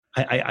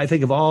I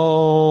think of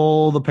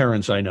all the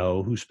parents I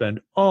know who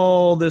spend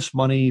all this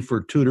money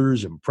for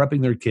tutors and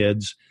prepping their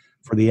kids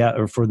for the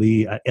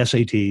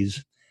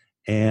SATs.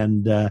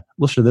 And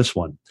listen to this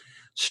one.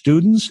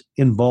 Students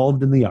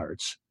involved in the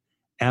arts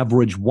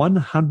average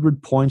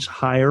 100 points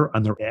higher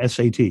on their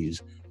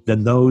SATs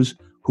than those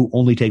who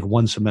only take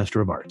one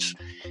semester of arts.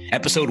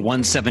 Episode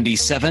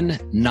 177,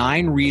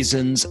 9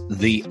 Reasons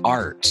the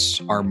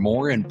Arts Are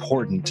More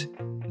Important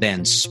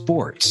Than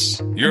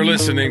Sports. You're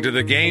listening to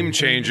The Game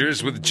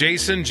Changers with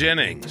Jason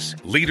Jennings.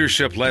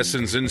 Leadership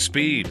lessons in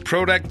speed,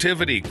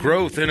 productivity,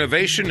 growth,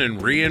 innovation, and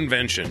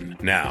reinvention.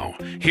 Now,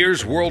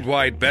 here's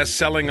worldwide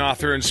best-selling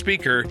author and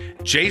speaker,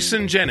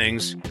 Jason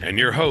Jennings, and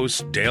your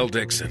host, Dale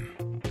Dixon.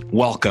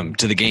 Welcome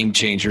to The Game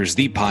Changers,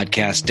 the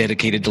podcast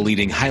dedicated to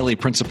leading highly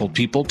principled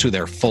people to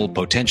their full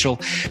potential.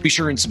 Be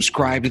sure and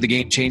subscribe to The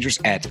Game Changers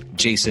at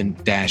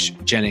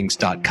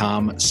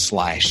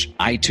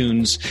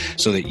jason-jennings.com/iTunes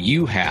so that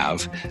you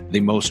have the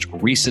most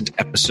recent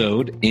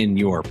episode in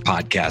your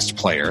podcast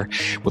player.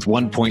 With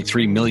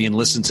 1.3 million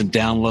listens and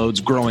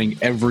downloads growing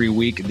every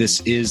week,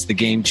 this is The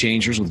Game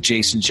Changers with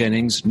Jason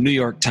Jennings, New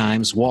York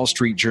Times, Wall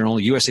Street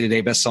Journal, USA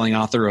Today bestselling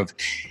author of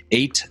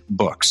 8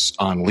 books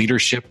on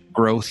leadership,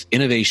 growth,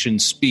 innovation,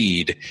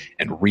 speed,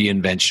 and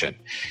reinvention.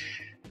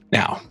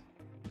 Now,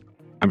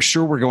 I'm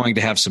sure we're going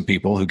to have some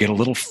people who get a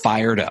little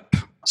fired up,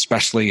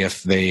 especially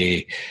if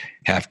they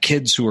have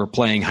kids who are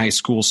playing high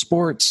school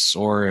sports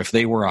or if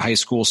they were a high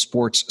school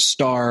sports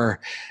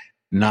star.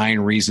 9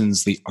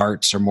 reasons the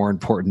arts are more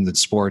important than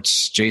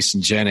sports.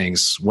 Jason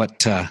Jennings,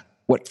 what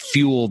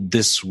fueled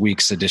this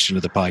week's edition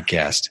of the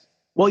podcast?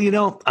 Well,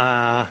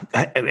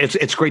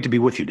 it's great to be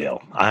with you,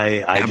 Dale.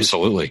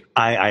 Absolutely.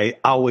 I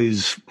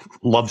always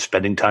love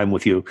spending time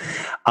with you.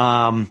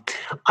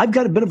 I've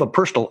got a bit of a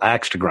personal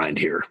axe to grind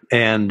here,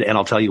 and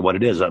I'll tell you what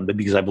it is,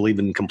 because I believe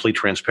in complete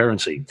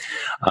transparency.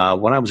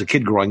 When I was a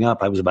kid growing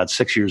up, I was about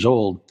 6 years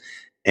old,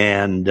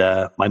 and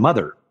my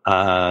mother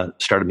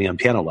started me on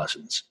piano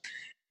lessons.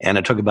 And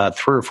it took about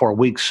 3 or 4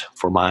 weeks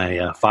for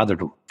my father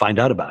to find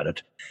out about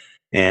it.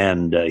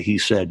 And he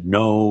said,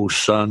 "No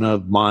son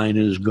of mine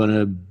is going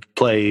to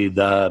play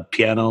the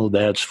piano.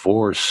 That's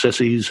for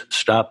sissies.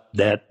 Stop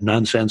that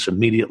nonsense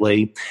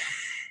immediately."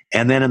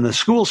 And then in the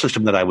school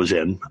system that I was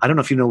in, I don't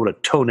know if you know what a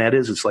tonette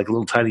is. It's like a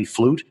little tiny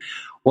flute.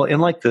 Well, in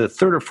like the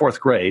 3rd or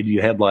 4th grade,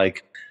 you had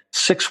like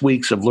 6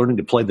 weeks of learning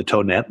to play the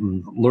tonette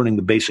and learning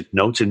the basic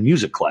notes in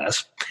music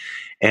class.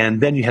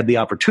 And then you had the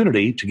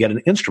opportunity to get an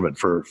instrument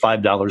for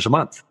 $5 a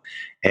month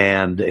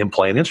and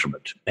play an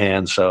instrument.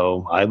 And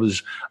so I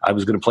was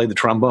going to play the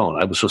trombone.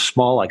 I was so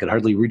small I could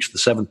hardly reach the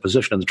 7th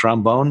position in the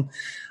trombone.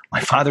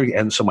 My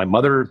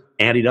mother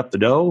anteed up the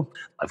dough.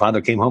 My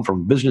father came home from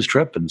a business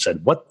trip and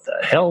said, "What the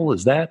hell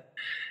is that?"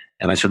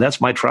 And I said,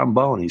 "That's my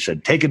trombone." He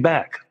said, "Take it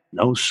back.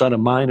 No son of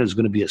mine is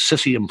going to be a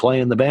sissy and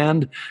play in the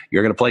band.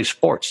 You're going to play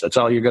sports. That's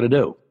all you're going to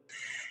do."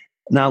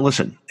 Now,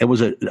 listen, it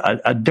was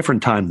a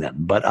different time then,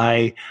 but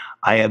I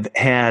have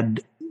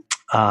had,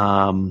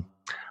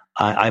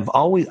 I've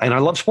always, and I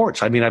love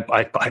sports. I mean, I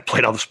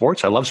played all the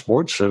sports. I love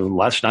sports. So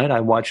last night I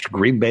watched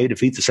Green Bay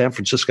defeat the San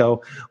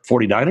Francisco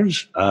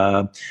 49ers.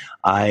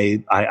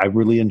 I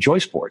really enjoy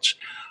sports,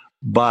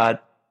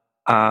 but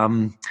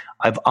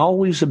I've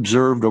always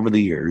observed over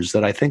the years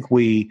that I think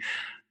we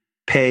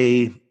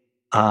put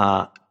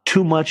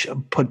too much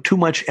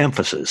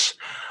emphasis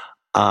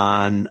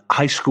on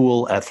high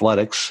school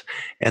athletics,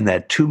 and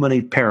that too many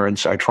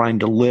parents are trying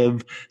to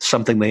live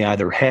something they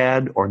either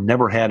had or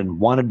never had and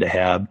wanted to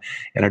have,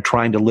 and are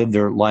trying to live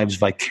their lives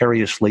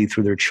vicariously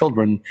through their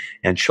children,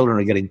 and children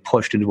are getting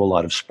pushed into a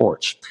lot of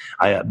sports.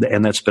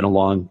 And that's been a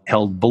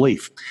long-held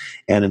belief.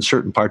 And in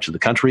certain parts of the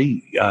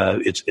country,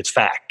 it's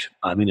fact.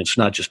 I mean, it's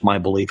not just my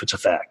belief, it's a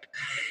fact.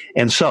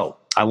 And so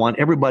I want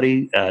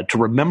everybody to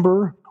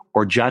remember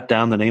or jot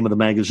down the name of the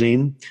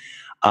magazine.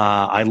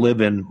 I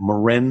live in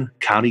Marin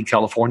County,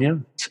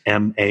 California. It's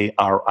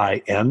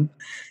Marin.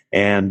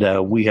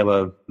 And we have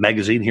a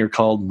magazine here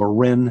called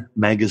Marin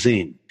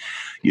Magazine.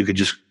 You could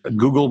just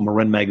Google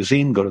Marin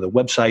Magazine, go to the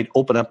website,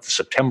 open up the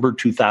September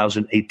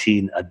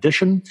 2018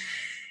 edition,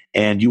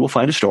 and you will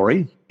find a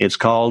story. It's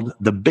called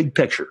The Big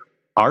Picture,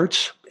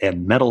 Arts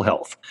and Mental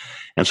Health.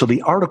 And so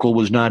the article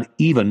was not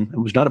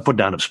a put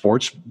down of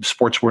sports.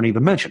 Sports weren't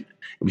even mentioned.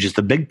 It was just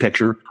the big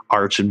picture,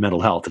 arts and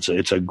mental health.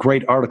 It's a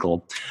great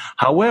article.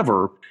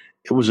 However,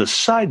 it was a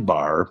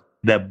sidebar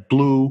that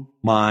blew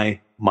my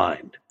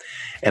mind.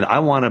 And I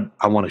want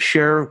to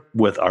share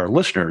with our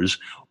listeners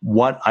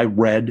what I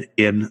read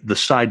in the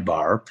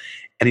sidebar.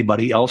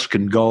 Anybody else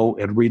can go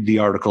and read the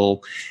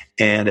article.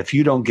 And if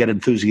you don't get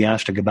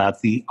enthusiastic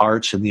about the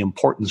arts and the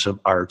importance of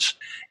arts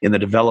in the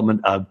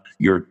development of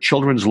your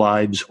children's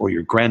lives or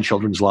your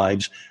grandchildren's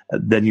lives,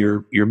 then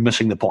you're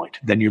missing the point.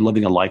 Then you're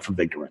living a life of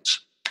ignorance.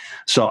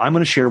 So I'm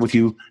going to share with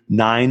you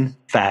 9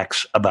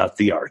 facts about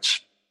the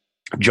arts.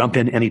 Jump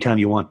in anytime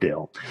you want,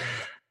 Dale.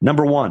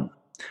 Number 1,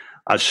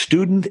 a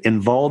student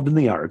involved in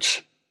the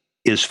arts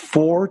is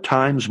 4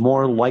 times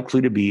more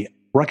likely to be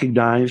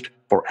recognized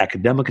for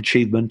academic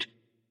achievement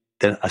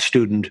than a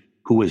student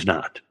who is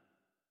not.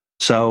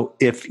 So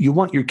if you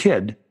want your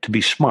kid to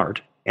be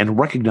smart and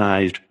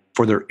recognized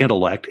for their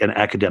intellect and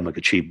academic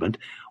achievement,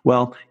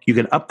 well, you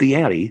can up the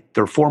ante.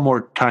 They're 4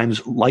 more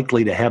times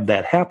likely to have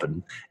that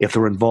happen if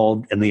they're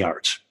involved in the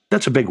arts.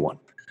 That's a big one.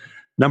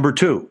 Number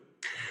 2,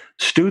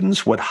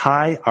 students with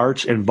high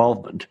arts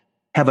involvement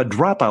have a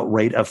dropout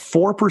rate of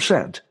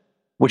 4%,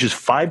 which is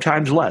 5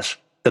 times less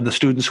than the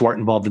students who aren't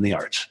involved in the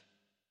arts.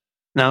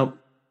 Now,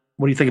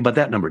 what do you think about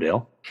that number,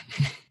 Dale?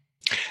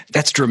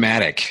 That's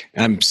dramatic.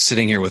 I'm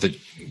sitting here with a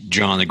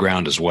jaw on the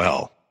ground as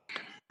well.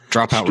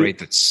 Dropout rate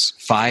that's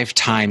 5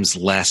 times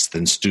less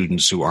than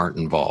students who aren't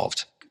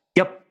involved.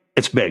 Yep,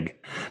 it's big.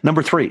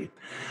 Number 3.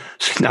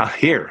 Now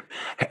here,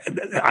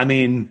 I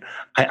mean,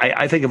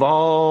 I think of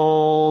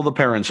all the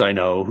parents I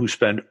know who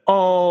spend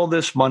all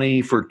this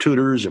money for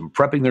tutors and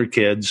prepping their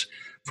kids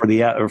for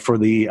the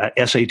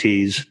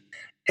SATs.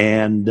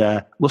 And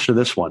listen to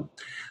this one.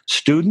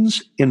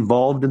 Students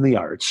involved in the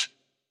arts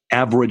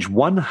average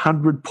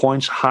 100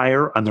 points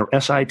higher on their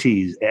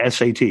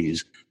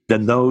SATs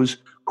than those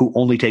who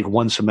only take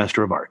 1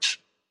 semester of arts.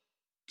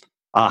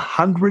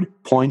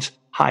 100 points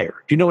higher.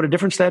 Do you know what a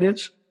difference that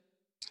is?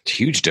 It's a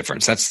huge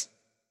difference. That's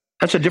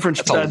a difference.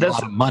 That's a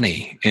lot of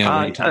money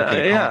when you talk about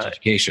college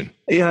education.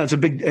 Yeah, it's a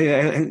big.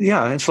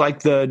 It's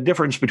like the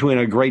difference between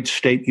a great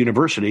state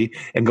university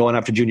and going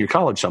up to junior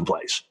college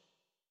someplace.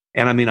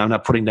 And I mean, I'm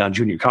not putting down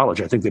junior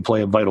college. I think they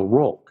play a vital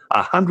role.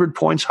 100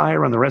 points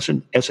higher on the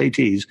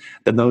SATs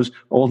than those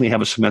who only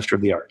have a semester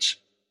of the arts.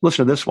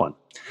 Listen to this one.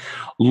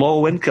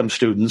 Low-income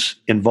students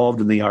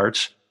involved in the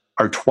arts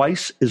are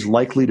twice as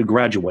likely to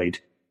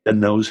graduate than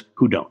those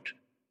who don't.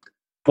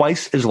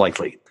 Twice as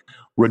likely.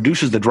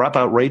 Reduces the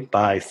dropout rate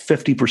by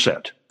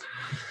 50%.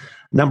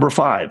 Number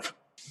 5,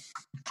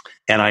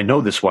 and I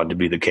know this one to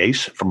be the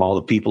case from all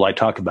the people I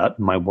talk about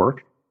in my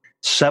work,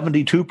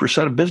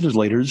 72% of business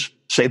leaders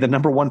say the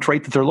number 1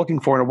 trait that they're looking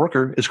for in a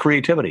worker is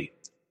creativity.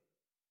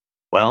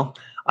 Well,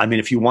 I mean,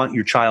 if you want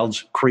your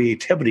child's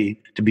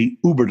creativity to be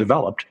uber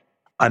developed,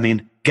 I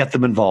mean, get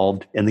them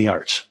involved in the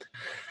arts.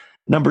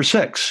 Number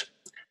 6,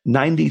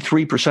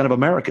 93% of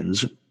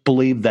Americans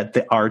believe that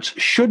the arts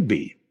should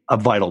be a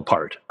vital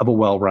part of a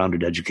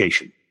well-rounded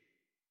education.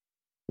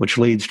 Which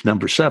leads to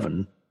number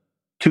 7,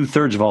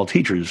 2/3 of all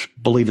teachers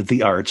believe that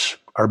the arts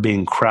are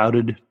being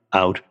crowded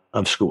out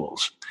of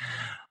schools.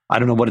 I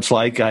don't know what it's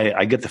like.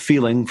 I get the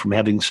feeling from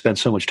having spent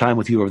so much time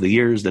with you over the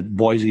years that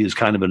Boise is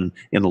kind of an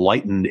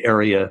enlightened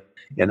area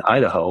in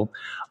Idaho.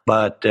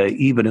 But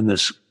even in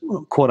this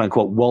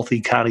quote-unquote wealthy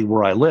county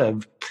where I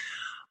live,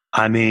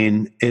 I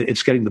mean,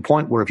 it's getting to the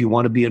point where if you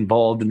want to be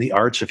involved in the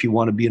arts, if you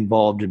want to be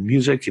involved in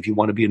music, if you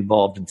want to be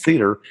involved in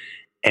theater,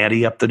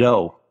 ante up the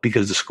dough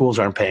because the schools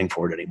aren't paying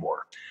for it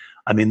anymore.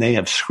 I mean, they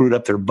have screwed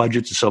up their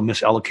budgets and so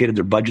misallocated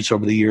their budgets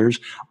over the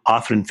years,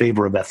 often in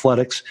favor of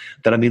athletics,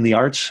 that, I mean, the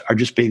arts are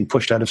just being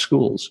pushed out of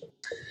schools.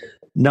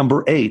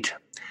 Number 8,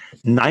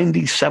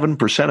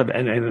 97% of,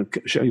 and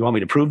you want me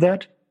to prove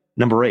that?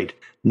 Number 8,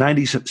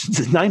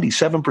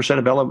 97%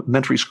 of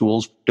elementary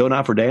schools don't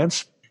offer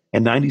dance,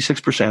 and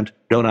 96%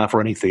 don't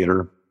offer any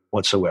theater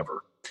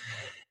whatsoever.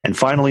 And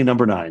finally,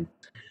 number 9,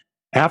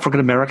 African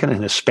American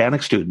and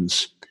Hispanic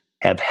students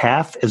have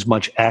half as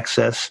much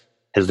access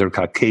as their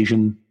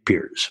Caucasian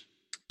peers.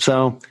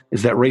 So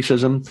is that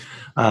racism?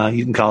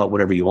 You can call it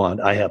whatever you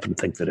want. I happen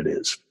to think that it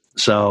is.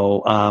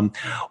 So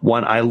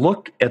when I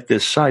looked at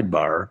this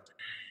sidebar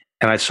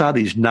and I saw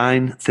these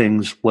 9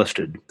 things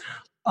listed,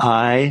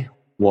 I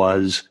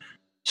was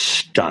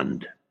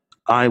stunned.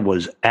 I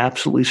was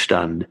absolutely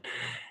stunned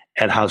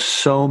at how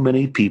so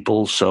many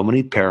people, so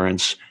many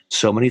parents,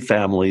 so many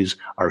families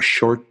are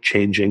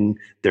shortchanging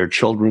their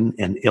children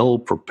and ill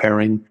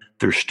preparing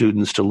their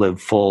students to live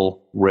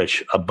full,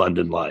 rich,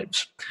 abundant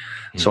lives.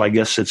 So I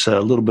guess it's a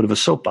little bit of a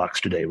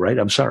soapbox today, right?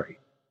 I'm sorry.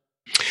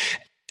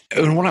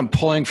 And what I'm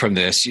pulling from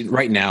this,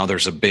 right now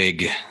there's a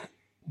big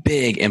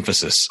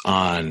emphasis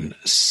on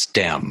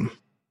STEM,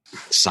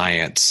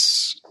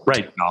 science,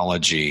 right,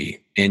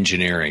 technology,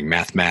 engineering,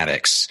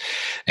 mathematics.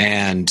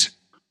 And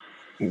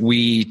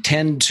we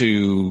tend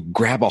to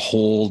grab a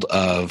hold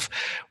of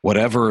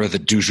whatever the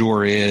du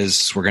jour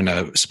is. We're going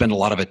to spend a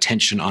lot of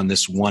attention on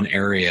this one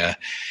area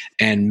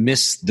and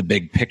miss the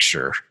big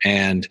picture.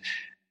 And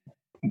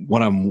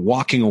what I'm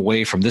walking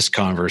away from this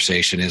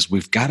conversation is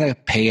we've got to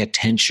pay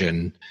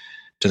attention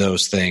to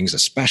those things,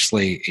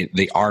 especially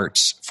the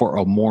arts, for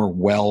a more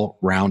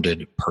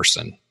well-rounded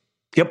person.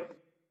 Yep.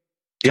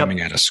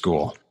 Coming out of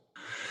school.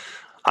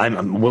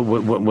 I'm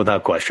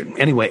without question.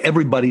 Anyway,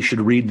 everybody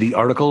should read the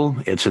article.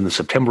 It's in the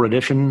September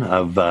edition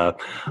of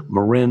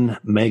Marin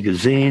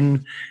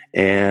Magazine,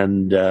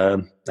 and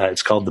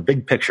it's called The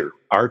Big Picture,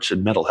 Arts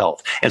and Mental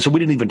Health. And so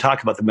we didn't even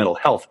talk about the mental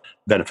health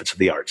benefits of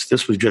the arts.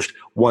 This was just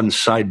one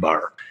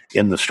sidebar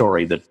in the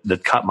story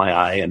that caught my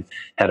eye and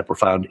had a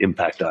profound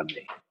impact on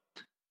me.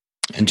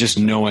 And just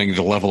knowing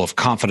the level of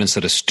confidence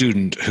that a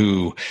student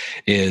who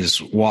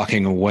is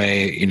walking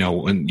away,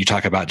 when you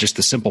talk about just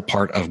the simple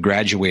part of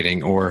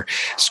graduating or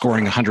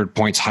scoring 100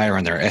 points higher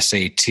on their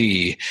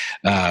SAT,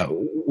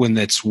 when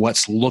that's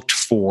what's looked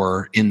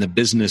for in the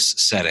business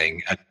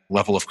setting, a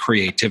level of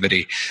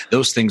creativity,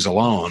 those things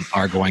alone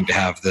are going to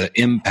have the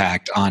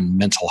impact on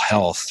mental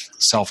health,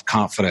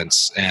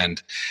 self-confidence,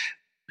 and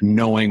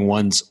knowing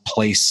one's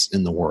place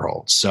in the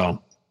world.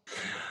 So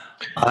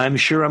I'm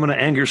sure I'm going to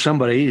anger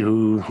somebody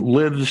who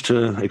lives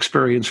to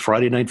experience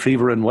Friday night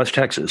fever in West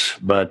Texas.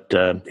 But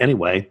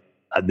anyway,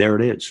 there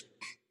it is.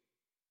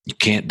 You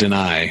can't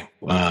deny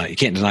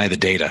the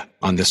data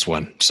on this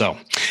one. So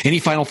any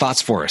final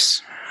thoughts for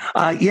us?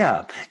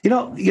 Yeah. You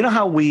know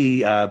how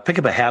we pick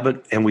up a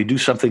habit and we do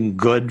something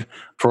good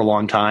for a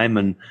long time,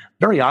 and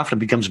very often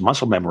it becomes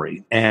muscle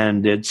memory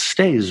and it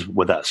stays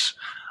with us.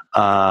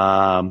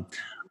 And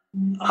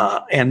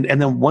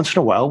then once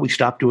in a while we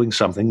stop doing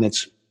something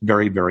that's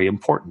very, very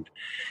important.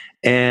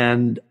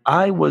 And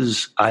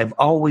I've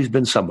always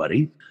been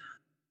somebody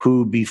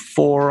who,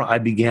 before I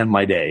began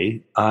my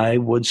day, I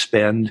would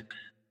spend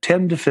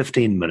 10 to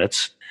 15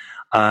 minutes,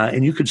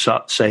 and you could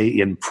say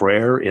in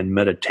prayer, in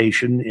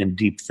meditation, in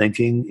deep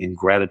thinking, in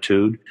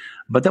gratitude,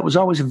 but that was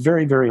always a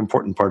very, very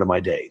important part of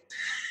my day.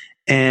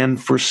 And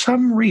for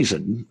some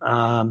reason,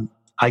 I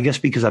guess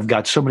because I've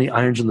got so many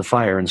irons in the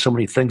fire and so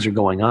many things are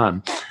going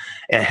on,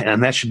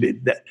 and that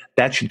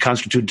should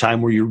constitute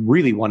time where you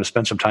really want to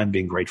spend some time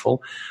being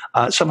grateful.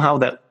 Somehow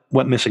that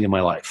went missing in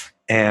my life.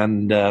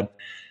 And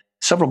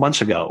several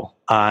months ago,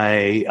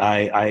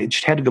 I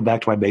just had to go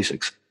back to my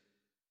basics.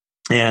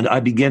 And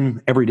I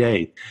begin every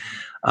day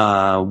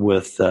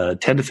with 10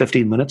 to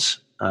 15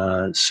 minutes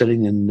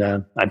sitting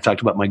in, I've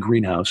talked about my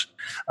greenhouse.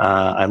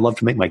 I love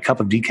to make my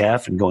cup of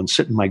decaf and go and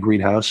sit in my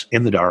greenhouse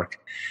in the dark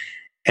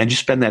and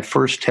just spend that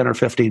first 10 or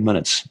 15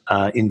 minutes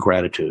in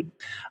gratitude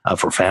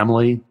for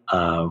family,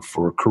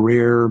 for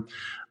career,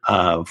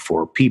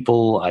 for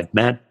people I've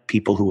met,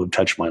 people who have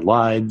touched my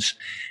lives.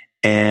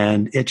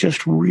 And it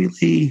just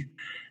really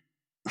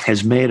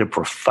has made a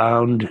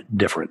profound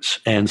difference.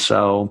 And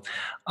so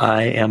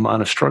I am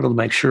on a struggle to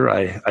make sure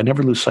I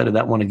never lose sight of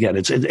that one again.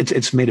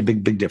 It's made a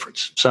big, big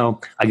difference.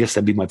 So I guess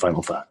that'd be my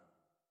final thought.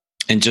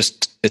 And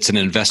just, it's an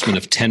investment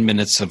of 10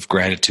 minutes of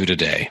gratitude a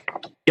day.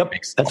 Yep.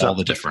 Makes all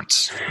the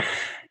difference.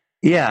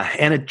 Yeah.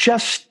 And it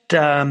just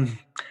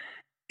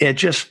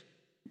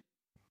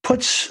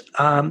puts,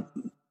 I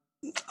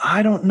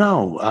don't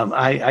know.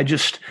 I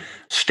just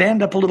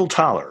stand up a little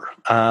taller.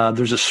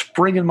 There's a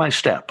spring in my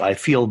step. I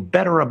feel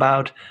better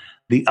about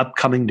the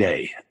upcoming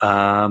day.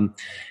 And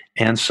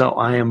so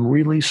I am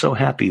really so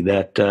happy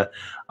that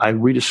I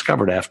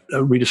rediscovered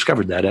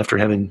that after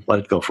having let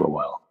it go for a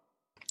while.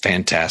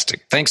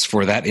 Fantastic. Thanks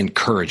for that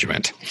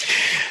encouragement.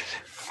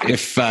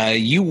 If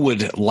you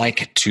would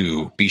like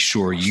to be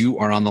sure you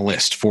are on the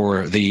list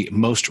for the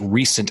most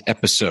recent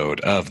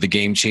episode of The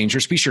Game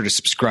Changers, be sure to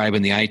subscribe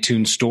in the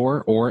iTunes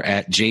store or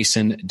at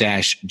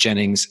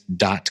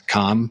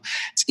jason-jennings.com.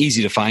 It's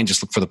easy to find.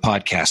 Just look for the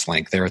podcast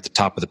link there at the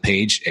top of the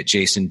page at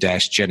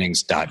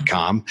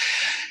jason-jennings.com.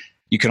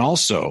 You can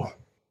also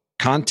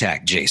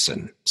contact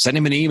Jason. Send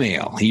him an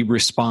email. He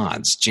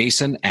responds.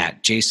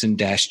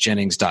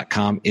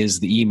 Jason@jason-jennings.com is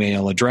the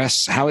email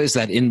address. How is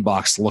that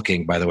inbox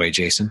looking, by the way,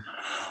 Jason?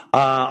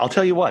 I'll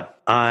tell you what.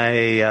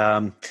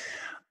 I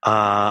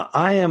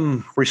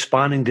am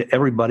responding to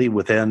everybody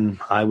within,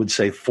 I would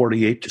say,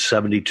 48 to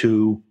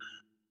 72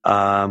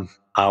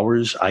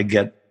 hours. I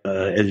get,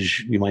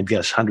 as you might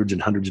guess, hundreds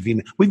and hundreds of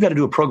emails. We've got to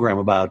do a program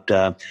about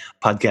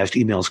podcast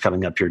emails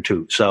coming up here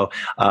too. So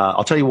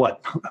I'll tell you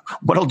what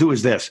I'll do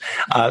is this.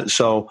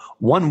 So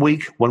 1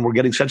 week when we're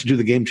getting set to do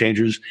the Game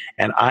Changers,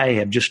 and I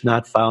have just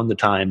not found the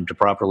time to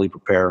properly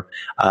prepare,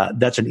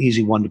 that's an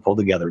easy one to pull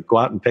together. Go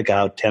out and pick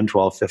out 10,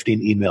 12,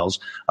 15 emails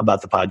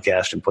about the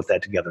podcast and put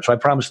that together. So I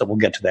promise that we'll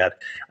get to that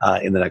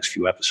in the next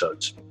few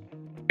episodes.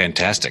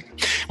 Fantastic.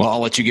 Well, I'll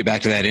let you get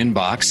back to that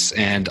inbox,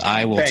 and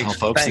I will tell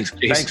folks that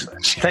Jason...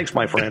 Thanks,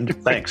 my friend.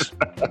 Thanks.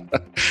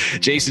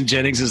 Jason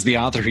Jennings is the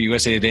author who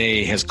USA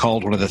Today has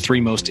called one of the 3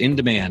 most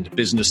in-demand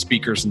business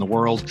speakers in the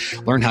world.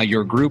 Learn how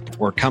your group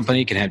or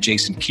company can have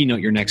Jason keynote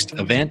your next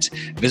event.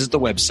 Visit the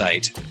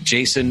website,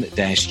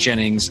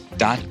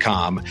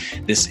 jason-jennings.com.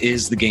 This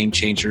is The Game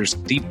Changers,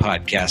 the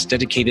podcast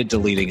dedicated to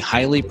leading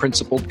highly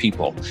principled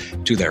people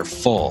to their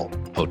full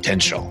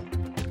potential.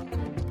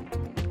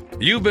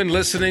 You've been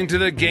listening to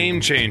The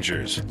Game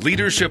Changers,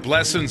 leadership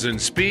lessons in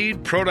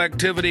speed,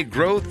 productivity,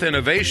 growth,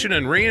 innovation,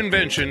 and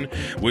reinvention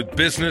with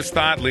business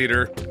thought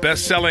leader,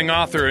 best-selling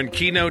author, and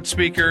keynote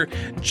speaker,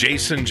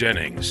 Jason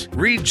Jennings.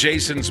 Read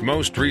Jason's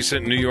most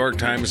recent New York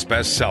Times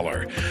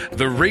bestseller,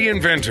 The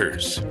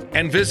Reinventors,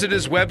 and visit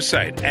his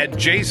website at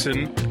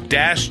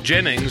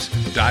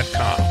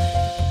jason-jennings.com.